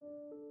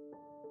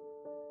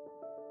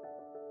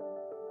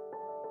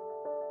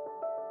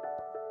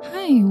嗨，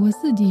我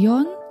是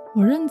Dion，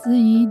 我任职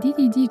于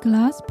DDG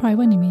Glass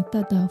Private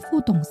Limited 的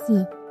副董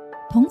事，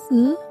同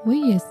时我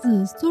也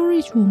是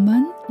Storage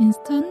Woman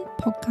Instant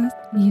Podcast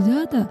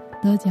Leader 的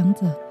得奖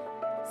者。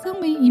身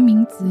为一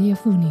名职业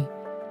妇女，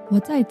我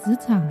在职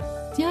场、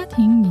家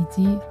庭以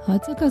及和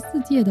这个世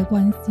界的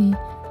关系，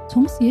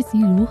从学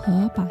习如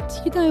何把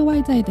期待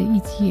外在的一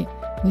切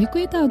回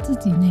归到自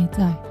己内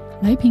在，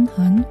来平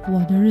衡我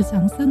的日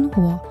常生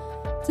活。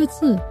这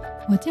次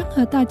我将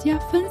和大家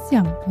分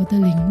享我的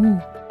领悟、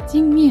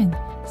经验，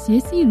学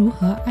习如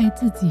何爱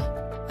自己、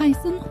爱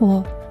生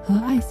活和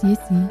爱学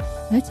习，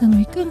来成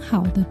为更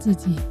好的自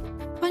己。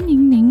欢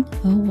迎您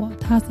和我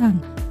踏上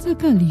这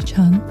个旅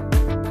程。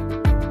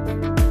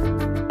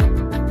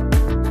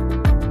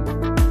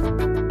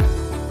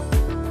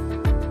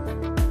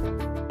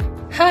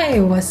嗨，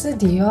我是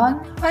Dion，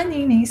 欢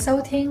迎您收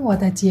听我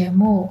的节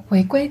目《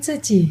回归自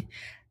己》。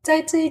在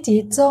这一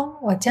集中，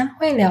我将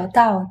会聊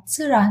到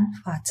自然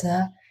法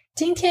则。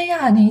今天要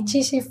和你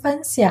继续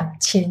分享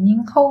前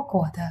因后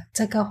果的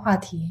这个话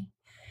题。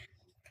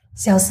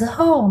小时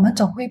候，我们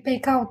总会被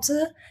告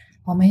知，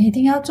我们一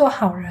定要做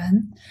好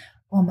人。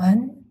我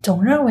们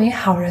总认为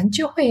好人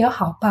就会有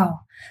好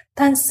报，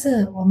但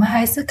是我们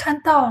还是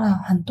看到了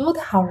很多的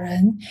好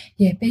人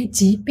也被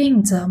疾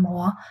病折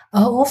磨，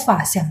而无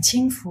法享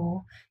清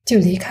福，就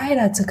离开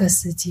了这个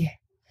世界。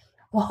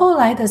我后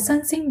来的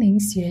身心灵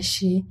学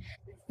习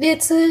列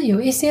知有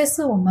一些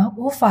是我们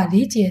无法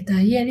理解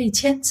的业力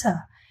牵扯，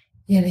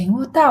也领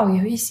悟到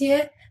有一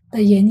些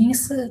的原因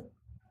是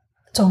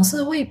总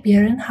是为别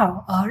人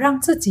好而让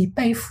自己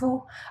背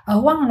负，而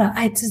忘了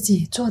爱自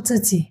己、做自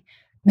己，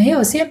没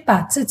有先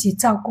把自己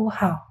照顾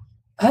好，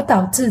而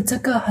导致这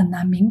个很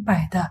难明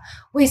白的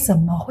为什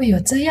么会有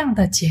这样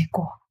的结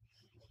果。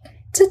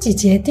自己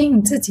决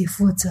定自己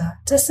负责，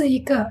这是一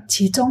个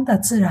其中的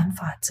自然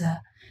法则，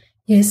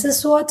也是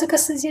说这个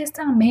世界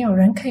上没有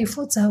人可以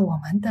负责我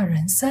们的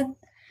人生。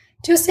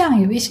就像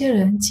有一些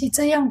人去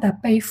这样的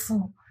背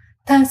负，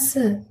但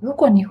是如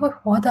果你会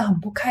活得很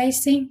不开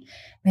心，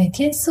每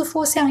天似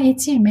乎像一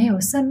具没有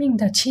生命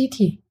的躯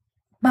体，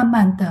慢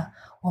慢的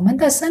我们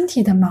的身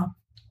体的毛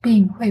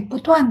病会不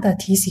断的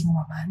提醒我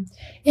们，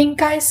应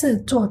该是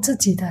做自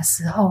己的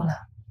时候了。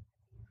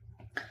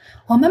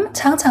我们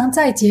常常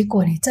在结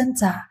果里挣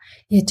扎，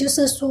也就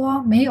是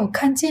说没有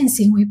看见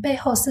行为背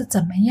后是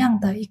怎么样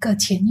的一个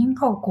前因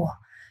后果。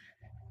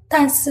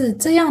但是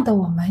这样的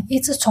我们一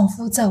直重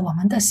复着我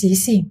们的习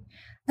性，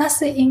那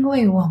是因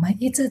为我们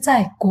一直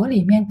在果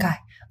里面改，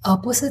而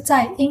不是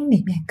在因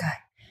里面改。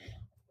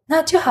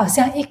那就好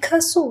像一棵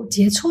树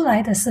结出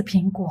来的是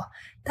苹果，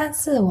但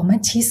是我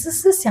们其实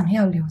是想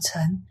要柳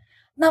橙，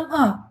那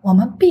么我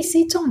们必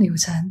须种柳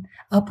橙，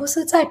而不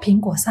是在苹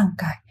果上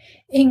改，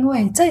因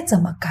为再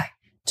怎么改，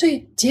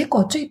结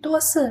果最多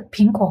是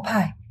苹果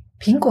派、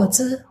苹果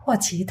汁或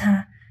其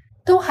他，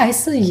都还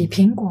是以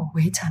苹果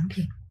为产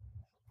品。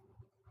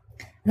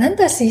人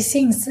的习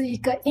性是一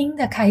个因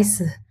的开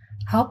始，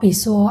好比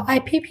说爱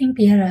批评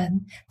别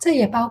人，这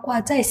也包括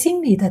在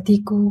心里的低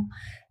估。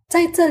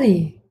在这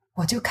里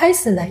我就开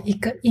始了一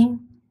个因，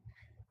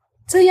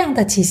这样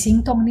的起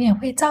心动念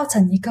会造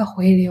成一个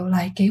回流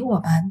来给我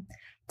们。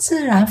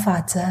自然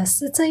法则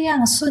是这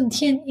样顺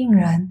天应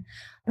人。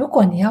如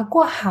果你要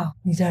过好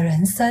你的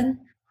人生，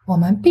我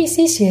们必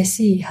须学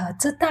习和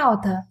知道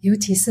的，尤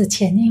其是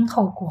前因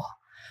后果。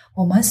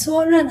我们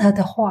说任何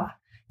的话，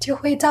就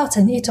会造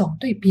成一种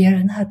对别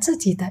人和自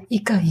己的一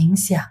个影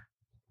响。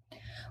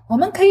我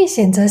们可以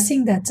选择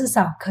性的，至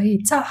少可以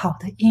造好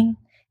的因，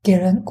给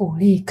人鼓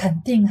励、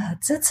肯定和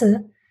支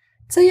持。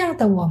这样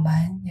的我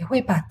们也会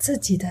把自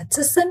己的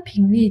自身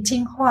频率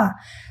进化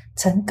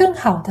成更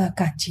好的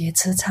感觉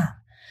磁场。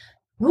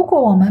如果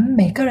我们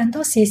每个人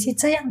都学习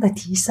这样的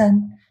提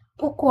升，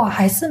不过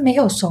还是没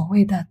有所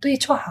谓的对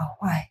错好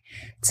坏，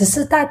只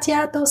是大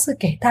家都是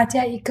给大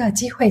家一个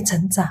机会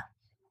成长。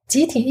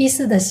集体意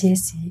识的学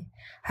习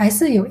还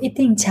是有一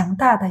定强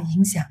大的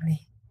影响力。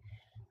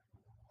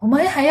我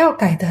们还要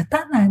改的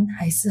当然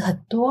还是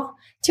很多，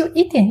就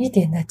一点一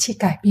点的去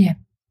改变，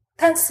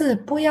但是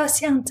不要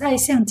像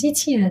机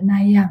器人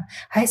那样，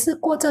还是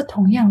过着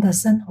同样的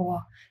生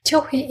活，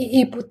就会意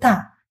义不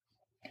大。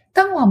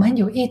当我们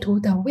有意图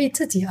的为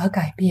自己而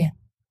改变，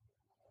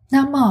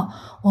那么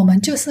我们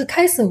就是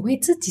开始为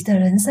自己的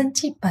人生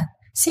剧本，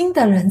新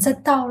的人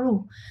生道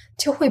路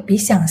就会比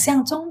想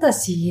象中的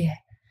喜悦。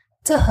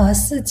这和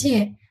世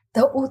界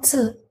的物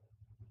质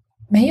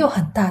没有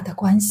很大的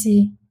关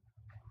系。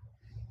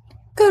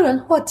个人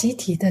或集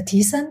体的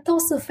提升都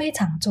是非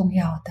常重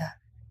要的。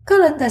个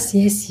人的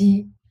学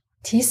习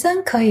提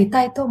升可以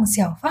带动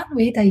小范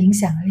围的影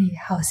响力，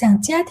好像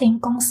家庭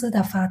公司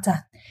的发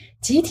展。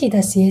集体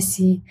的学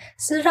习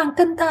是让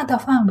更大的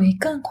范围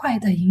更快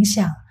的影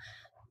响，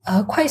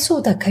而快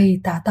速的可以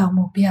达到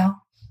目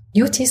标。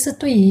尤其是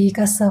对于一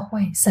个社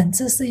会，甚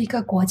至是一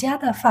个国家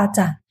的发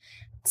展，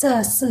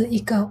这是一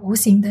个无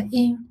形的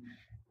因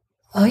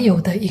而有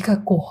的一个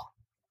果。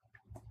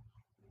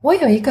我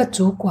有一个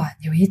主管，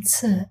有一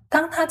次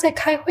当他在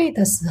开会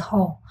的时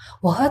候，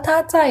我和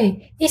他在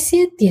一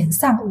些点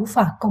上无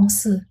法共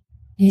识，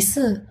于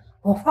是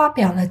我发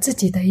表了自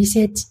己的一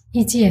些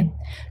意见，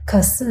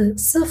可是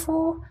似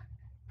乎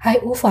还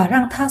无法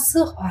让他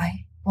释怀，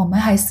我们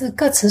还是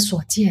各持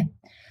所见。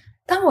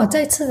当我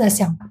再次的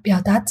想表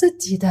达自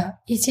己的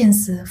意见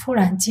时，忽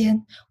然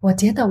间我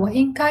觉得我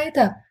应该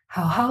的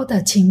好好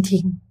的倾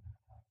听。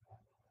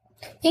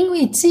因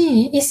为基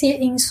于一些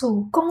因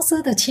素，公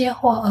司的缺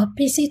货而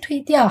必须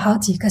推掉好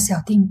几个小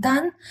订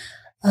单，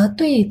而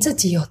对自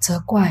己有责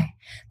怪，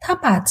他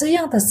把这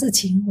样的事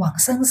情往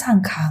身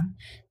上扛，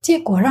结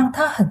果让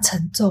他很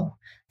沉重。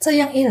这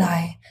样一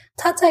来，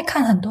他在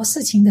看很多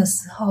事情的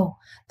时候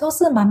都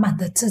是满满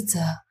的自责。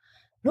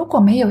如果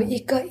没有一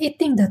个一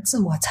定的自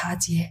我察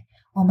觉，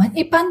我们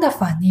一般的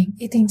反应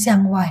一定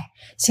向外，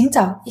寻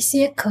找一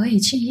些可以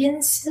去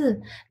掩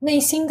饰内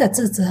心的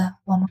自责。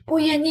我们不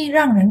愿意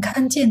让人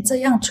看见这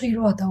样脆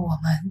弱的我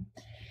们。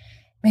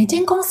每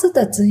间公司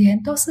的职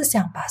员都是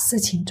想把事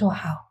情做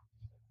好，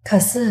可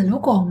是如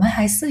果我们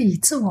还是以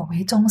自我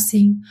为中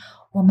心，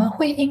我们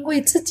会因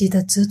为自己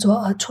的执着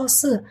而错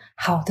失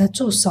好的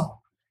助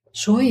手。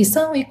所以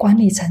身为管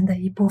理层的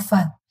一部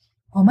分，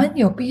我们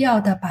有必要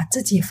的把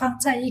自己放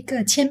在一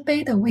个谦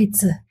卑的位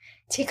置，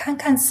去看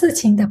看事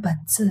情的本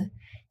质。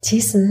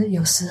其实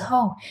有时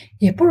候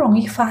也不容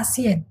易发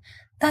现，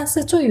但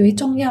是最为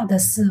重要的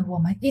是，我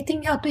们一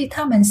定要对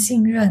他们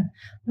信任，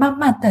慢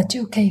慢的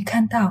就可以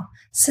看到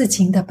事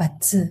情的本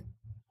质。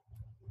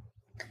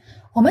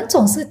我们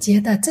总是觉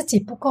得自己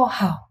不够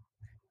好，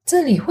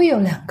这里会有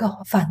两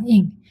个反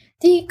应。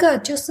第一个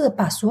就是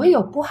把所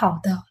有不好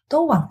的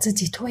都往自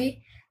己推，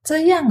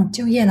这样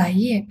就越来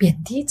越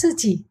贬低自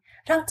己，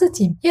让自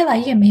己越来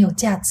越没有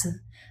价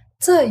值，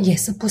这也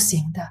是不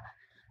行的。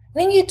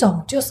另一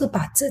种就是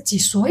把自己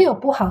所有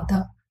不好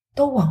的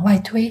都往外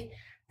推，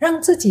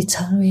让自己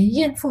成为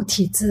厌妇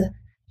体质，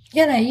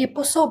越来越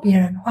不受别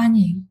人欢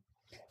迎。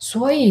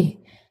所以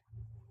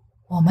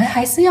我们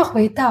还是要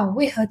回到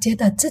为何觉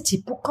得自己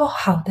不够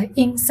好的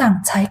因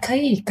上，才可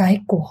以改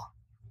果。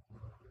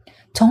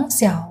从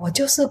小我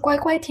就是乖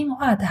乖听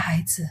话的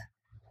孩子，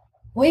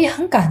我也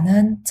很感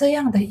恩这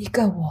样的一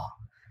个我，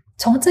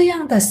从这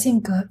样的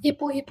性格一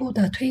步一步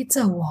的推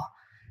着我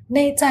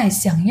内在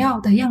想要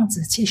的样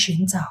子去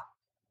寻找。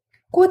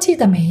过去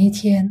的每一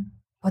天，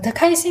我的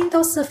开心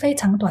都是非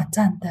常短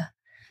暂的，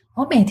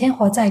我每天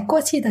活在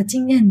过去的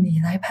经验里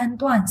来判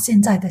断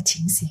现在的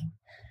情形，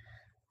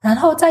然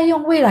后再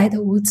用未来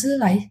的无知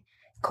来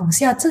恐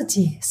吓自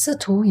己，试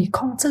图以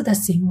控制的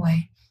行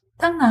为。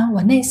当然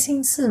我内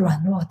心是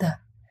软弱的，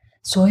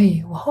所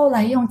以我后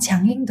来用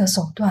强硬的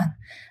手段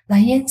来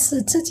掩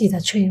饰自己的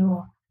脆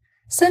弱。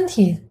身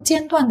体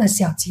间断的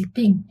小疾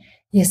病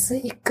也是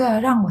一个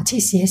让我去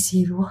学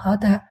习如何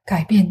的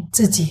改变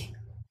自己。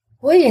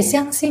我也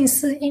相信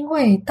是因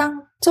为当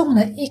中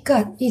了一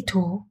个意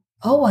图，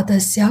而我的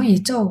小宇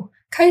宙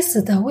开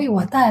始的为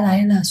我带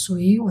来了属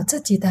于我自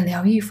己的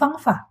疗愈方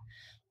法。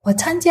我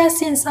参加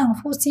线上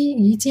呼吸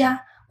瑜伽，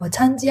我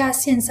参加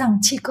线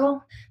上气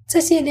功，这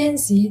些练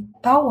习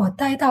把我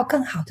带到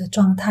更好的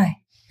状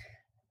态，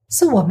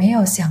是我没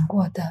有想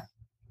过的。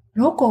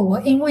如果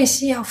我因为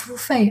需要付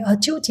费而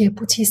纠结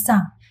不去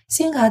上，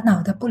心和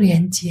脑的不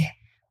连结，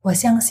我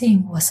相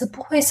信我是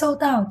不会收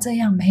到这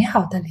样美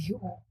好的礼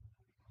物。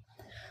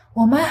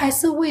我们还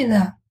是为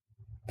了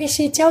必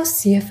须交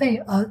学费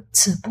而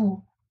止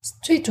步，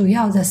最主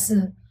要的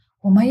是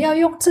我们要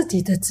用自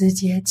己的直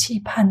觉去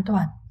判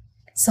断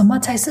什么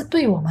才是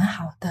对我们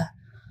好的。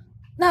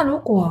那如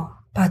果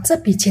把这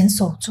笔钱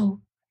守住，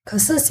可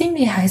是心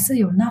里还是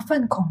有那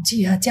份恐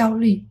惧和焦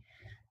虑，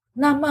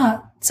那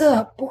么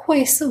这不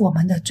会是我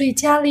们的最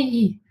佳利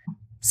益。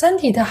身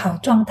体的好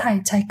状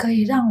态才可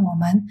以让我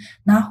们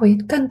拿回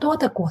更多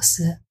的果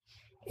实。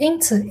因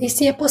此一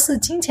些不是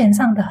金钱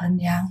上的衡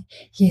量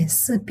也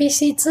是必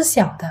须知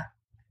晓的。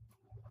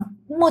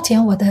目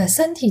前我的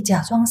身体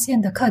甲状腺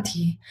的课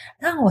题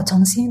让我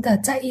重新的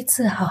再一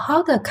次好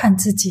好的看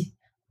自己，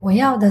我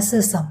要的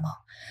是什么。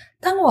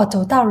当我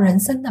走到人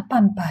生的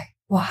半百，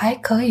我还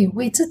可以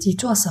为自己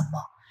做什么，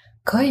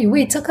可以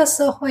为这个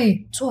社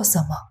会做什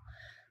么，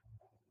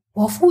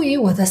我赋予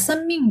我的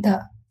生命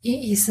的意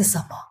义是什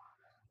么，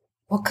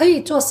我可以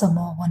做什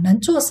么，我能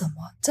做什么，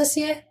这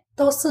些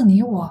都是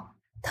你我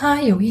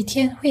他有一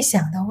天会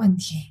想的问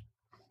题。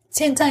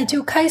现在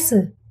就开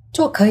始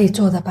做可以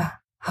做的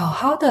吧，好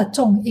好的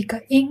种一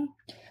个因。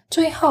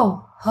最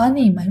后和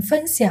你们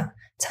分享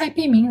蔡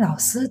碧明老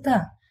师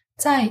的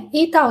在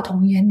医道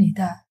同源里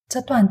的这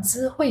段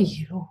智慧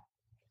语录。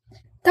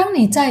当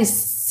你在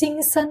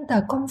心身的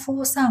功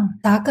夫上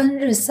扎根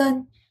日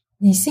深，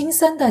你心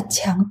身的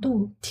强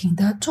度挺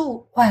得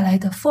住外来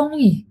的风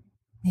雨，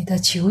你的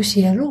求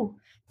学路、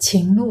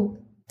情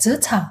路、职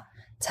场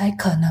才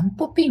可能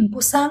不病不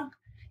伤，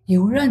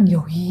游刃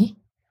有余。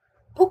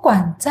不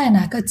管在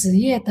哪个职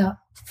业的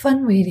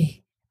氛围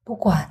里，不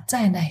管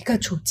在哪个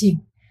处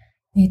境，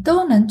你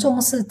都能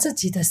重视自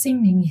己的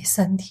心灵与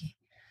身体，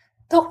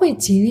都会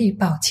极力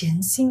保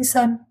全心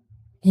身。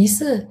于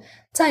是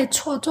在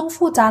错综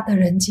复杂的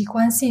人际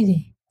关系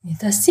里，你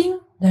的心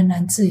仍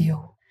然自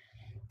由。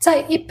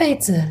在一辈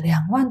子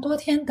2万多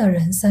天的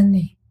人生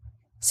里，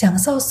享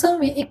受身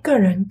为一个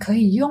人可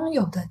以拥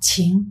有的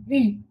情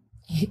欲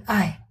与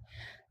爱，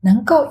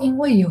能够因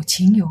为有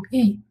情有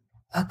义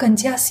而更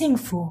加幸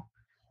福，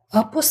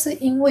而不是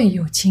因为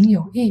有情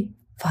有义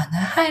反而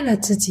害了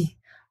自己，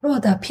落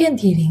得遍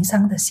体鳞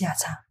伤的下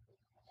场。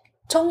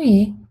终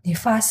于你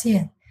发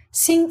现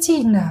心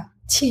静了，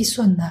气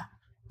顺了，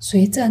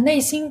随着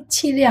内心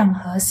气量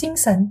和心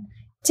神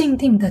静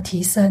定的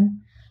提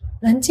升，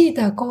人际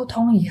的沟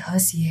通与和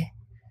谐，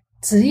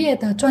职业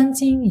的专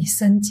精与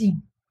深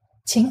进，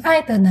情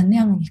爱的能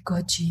量与格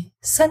局，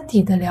身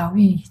体的疗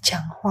愈与强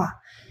化，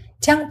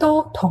将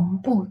都同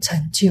步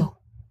成就。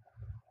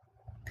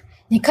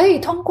你可以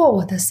通过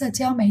我的社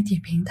交媒体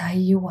平台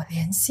与我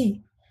联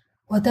系，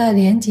我的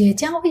连结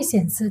将会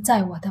显示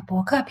在我的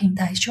博客平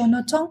台 show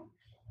note 中。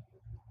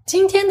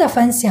今天的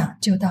分享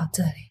就到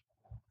这里，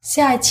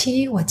下一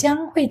期我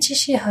将会继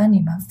续和你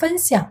们分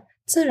享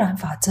自然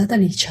法则的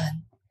旅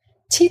程，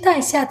期待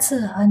下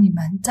次和你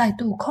们再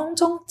度空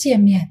中见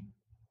面。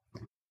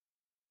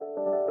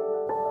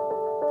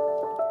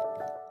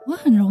我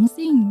很荣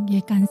幸，也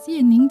感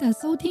谢您的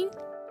收听。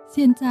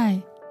现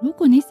在，如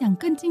果你想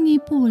更进一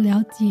步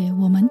了解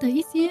我们的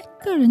一些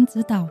个人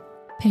指导、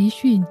培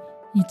训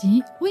以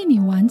及为你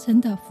完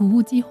成的服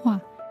务计划，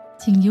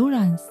请浏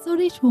览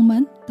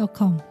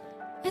soulrichwoman.com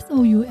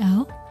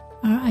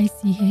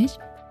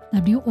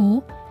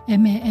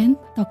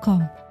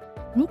soulrichwoman.com。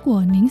 如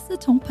果您是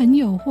从朋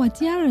友或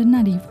家人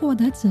那里获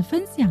得此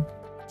分享，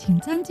请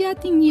专家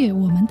订阅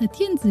我们的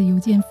电子邮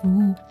件服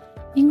务，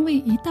因为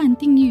一旦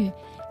订阅，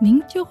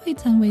您就会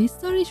成为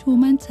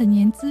Soulrichwoman 成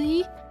员之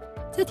一。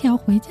这条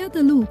回家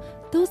的路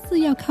都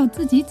是要靠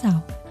自己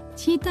找，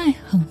期待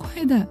很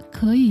快的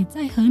可以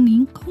再和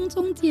您空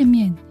中见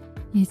面，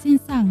也献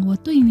上我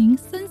对您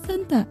深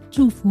深的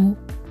祝福。